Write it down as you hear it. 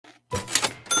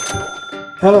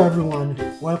Hello everyone,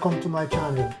 welcome to my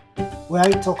channel where I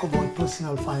talk about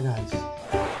personal finance.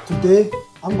 Today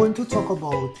I'm going to talk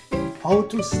about how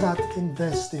to start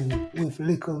investing with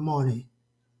little money.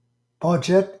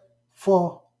 Budget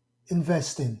for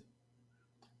investing.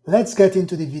 Let's get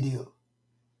into the video.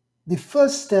 The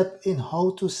first step in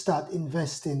how to start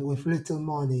investing with little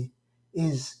money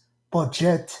is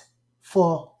budget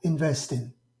for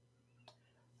investing.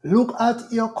 Look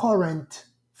at your current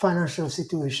financial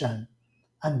situation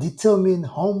and determine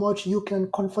how much you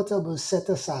can comfortably set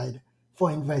aside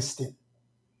for investing.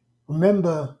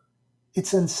 Remember,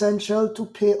 it's essential to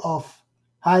pay off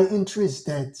high interest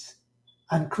debts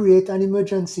and create an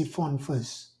emergency fund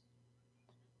first.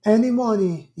 Any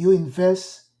money you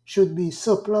invest should be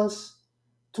surplus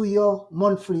to your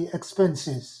monthly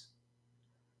expenses.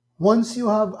 Once you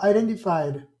have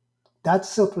identified that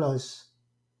surplus,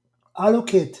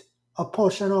 allocate a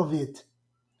portion of it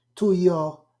to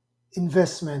your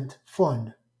investment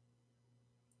fund.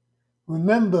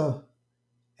 Remember,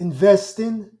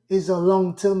 investing is a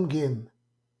long-term game.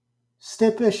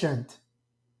 Stay patient,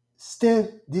 stay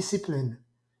disciplined,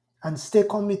 and stay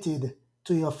committed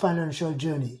to your financial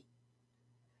journey.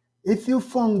 If you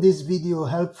found this video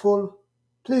helpful,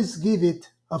 please give it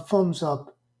a thumbs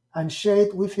up and share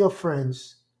it with your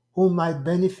friends who might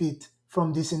benefit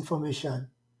from this information.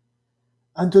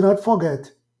 And do not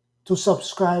forget to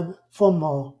subscribe for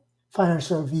more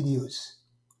financial videos.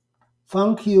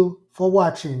 Thank you for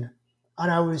watching,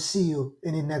 and I will see you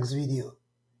in the next video.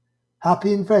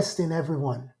 Happy investing,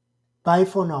 everyone. Bye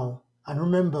for now, and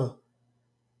remember,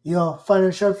 your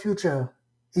financial future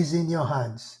is in your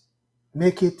hands.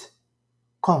 Make it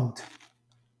count.